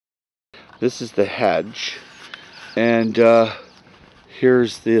This is the hedge. And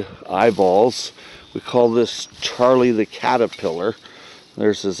here's the eyeballs. We call this Charlie the Caterpillar.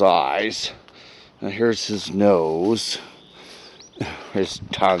 There's his eyes. And here's his nose. His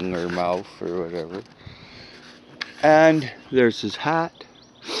tongue or mouth or whatever. And there's his hat.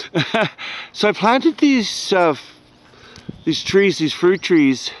 So I planted these trees, these fruit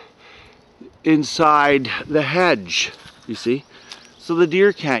trees, inside the hedge, you see, so the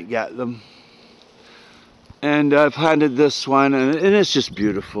deer can't get them. And I planted this one, and it's just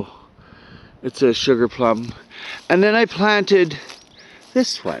beautiful. It's a sugar plum. And then I planted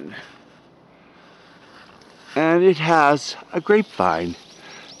this one, and it has a grapevine.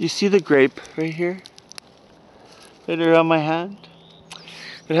 You see the grape right here? Right around my hand?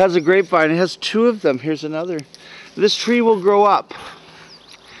 It has a grapevine. It has two of them. Here's another. This tree will grow up.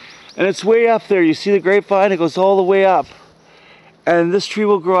 And it's way up there. You see the grapevine? It goes all the way up. And this tree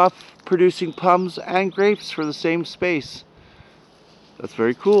will grow up producing plums and grapes for the same space. That's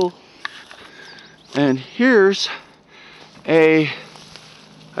very cool. And here's a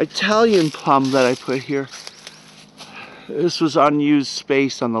Italian plum that I put here. This was unused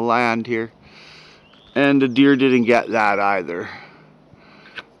space on the land here. And the deer didn't get that either.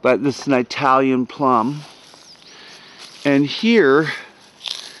 But this is an Italian plum. And here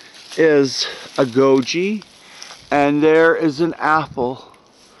is a goji. And there is an apple.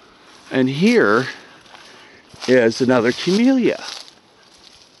 And here is another camellia.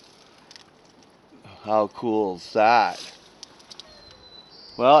 How cool is that?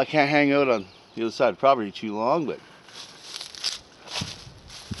 Well, I can't hang out on the other side of the property too long, but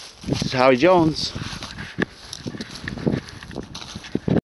this is Howie Jones.